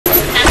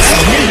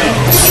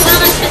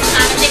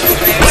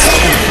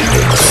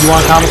You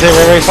want to commentate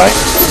RayRay fight?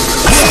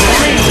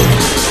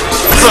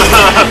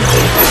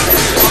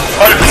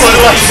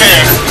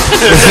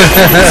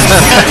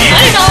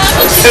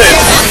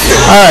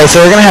 Alright,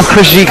 so we're gonna have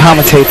Chris G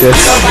commentate this.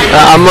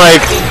 I'm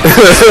like,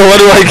 what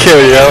do I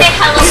care, yo?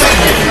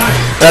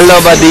 Hello,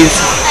 buddies.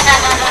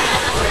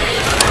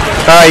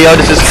 Alright, yo,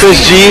 this is Chris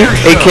G,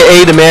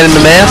 aka the man in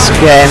the mask.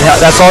 Yeah, and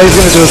that's all he's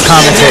gonna do is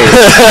commentate.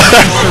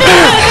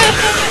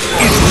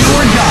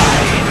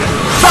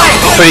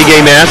 Pretty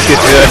gay mask,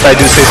 if I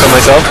do say so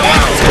myself.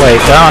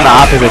 Wait, they're on the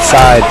opposite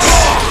sides.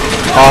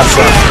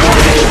 Awesome.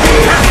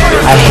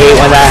 I hate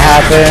when that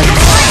happens.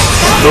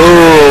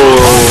 Ooh.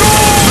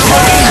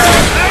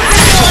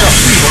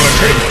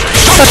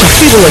 Such a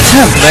feeble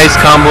attempt. Nice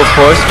combo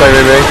force by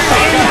RayRay.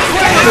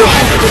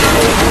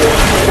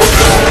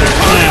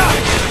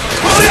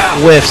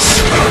 Whiffs.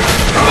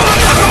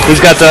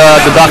 He's got the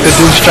Dr.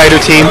 Doom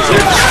Strider team.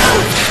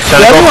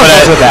 Trying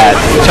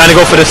to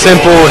go for the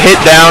simple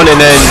hit down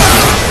and then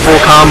full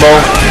combo.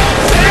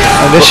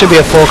 And this should be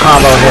a full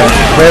combo here.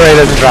 RayRay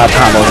doesn't drop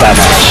combos that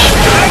much.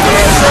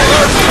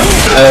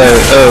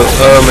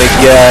 Oh my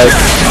god.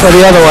 Go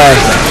the other way.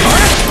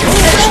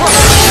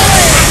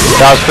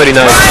 That was pretty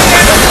nice.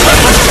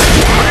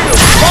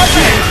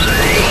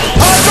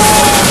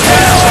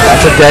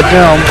 That's a dead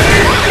Doom.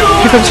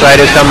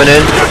 Strider's coming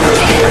in.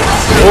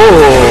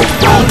 Ooh.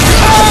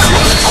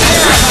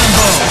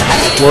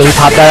 Will he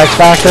pop that X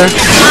Factor?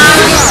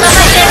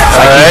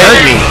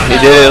 Alright. He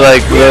did it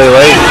like really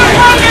late.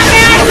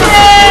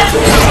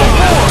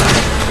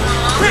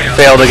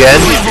 Failed again.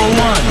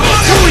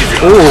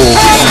 Ooh.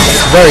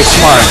 Very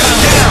smart.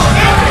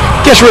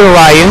 Gets rid of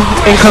Ryan.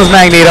 In comes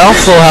Magneto.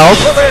 Full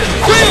health.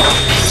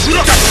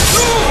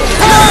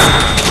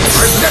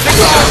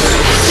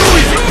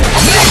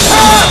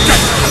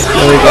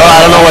 Oh, I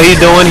don't know what he's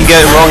doing. He's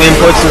getting wrong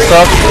inputs and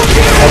stuff.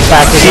 X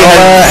Factor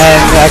and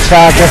X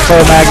Factor for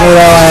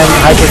Magneto and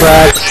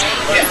Hyperdrive.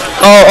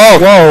 Oh.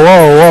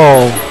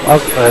 Whoa.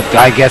 Okay,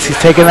 I guess he's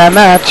taking that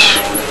match.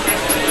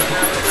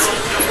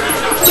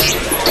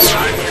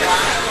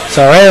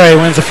 So RayRay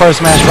wins the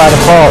first match by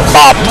default.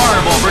 Bop.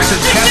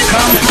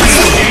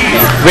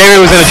 RayRay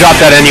was gonna drop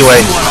that anyway.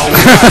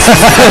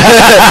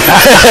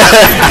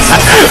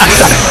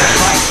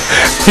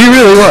 He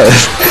really was.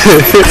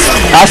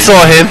 I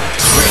saw him.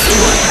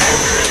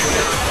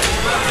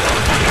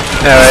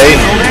 Alright.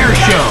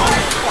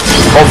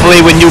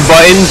 Hopefully with new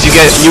buttons you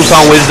get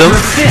newfound wisdom.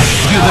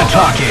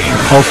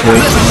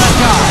 Hopefully.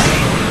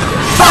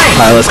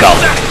 Alright, let's go.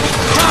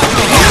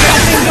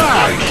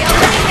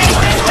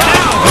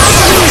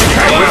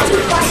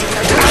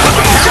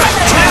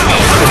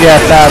 Yeah,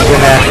 Fab's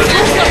in there.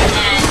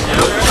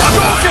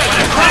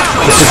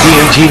 This is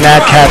DMG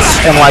Mad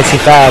Catz NYC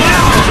Fab.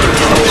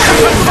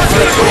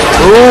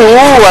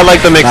 Ooh, I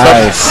like the mix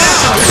up.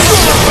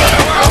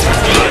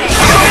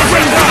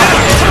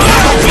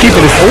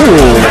 Keeping it.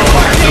 Ooh.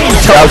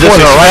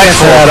 Teleporting right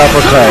into that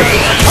uppercut.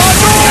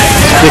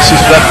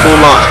 Disrespectful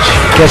launch.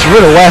 Gets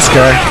rid of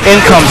Wesker. In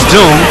comes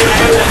Doom.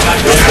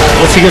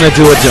 What's he gonna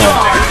do with Doom?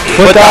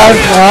 Foot dive.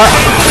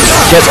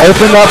 Gets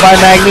opened up by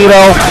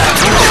Magneto.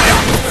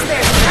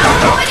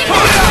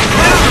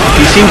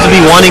 He seems to be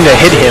wanting to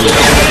hit him.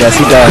 Yes,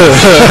 he does.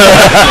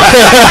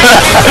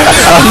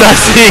 I'm not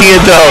seeing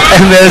it though.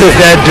 And there's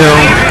that Doom.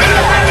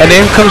 And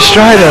in comes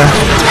Strider.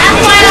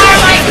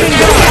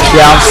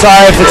 Yeah, I'm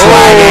sorry if it's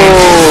lagging.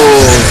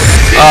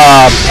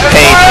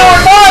 Pain.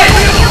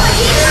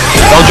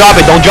 Don't drop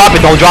it. Okay.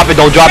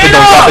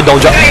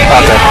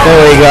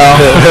 There we go.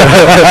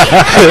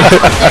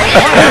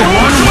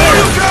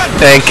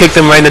 And kicked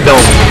him right in the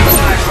dome.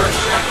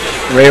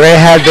 RayRay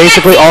had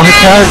basically all his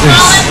characters.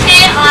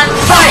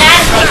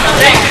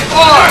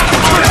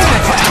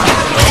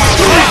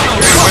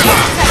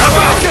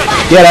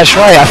 Yeah, that's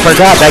right. I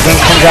forgot that game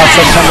comes out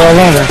September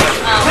 11th.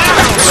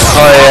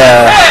 Oh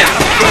yeah.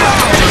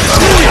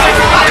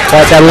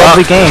 That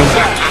lovely game.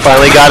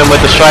 Finally got him with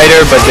the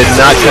Strider, but did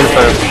not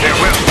confirm.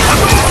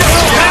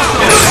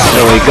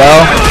 There we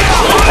go.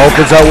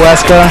 Opens up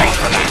Wesker.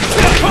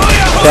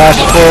 Dash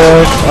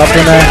forward, up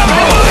in there.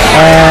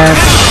 And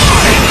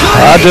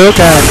Duke.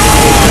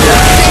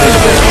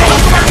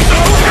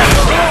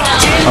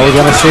 Are we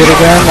gonna see it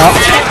again? No.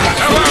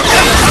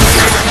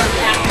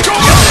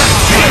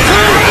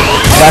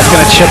 That's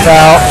gonna chip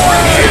out.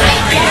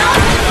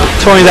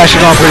 Tony's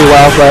actually going pretty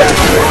well, but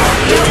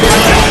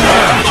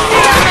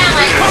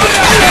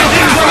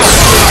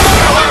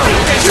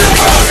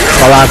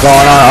a lot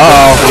going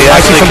on. He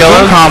actually kill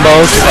him?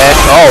 Combos.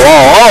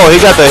 Oh, he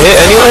got the hit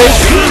anyway?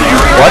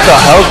 What the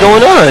hell's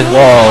going on?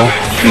 Whoa.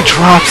 He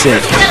drops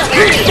it.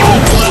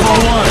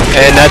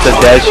 And that's a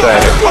dead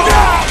Strider.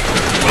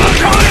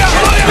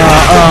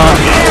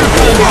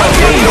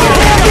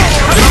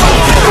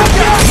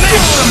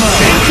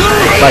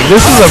 Like,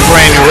 this is a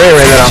brand new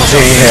RayRay that I'm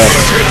seeing here.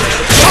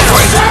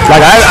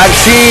 Like, I've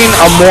seen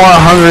a more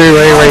hungry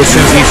RayRay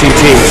since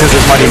ECT, since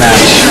his money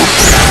match.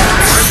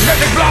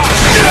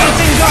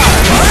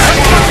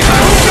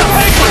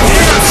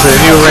 So the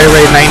new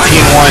RayRay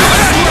 19-1.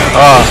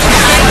 Oh,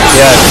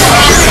 yes.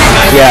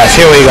 Yes,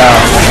 here we go.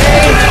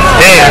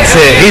 Damn. That's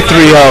it. He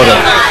 3-0'd him.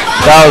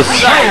 That was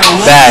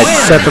bad.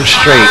 Set them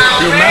straight.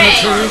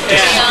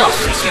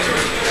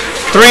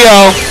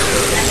 3-0.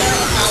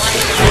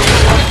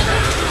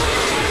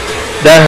 That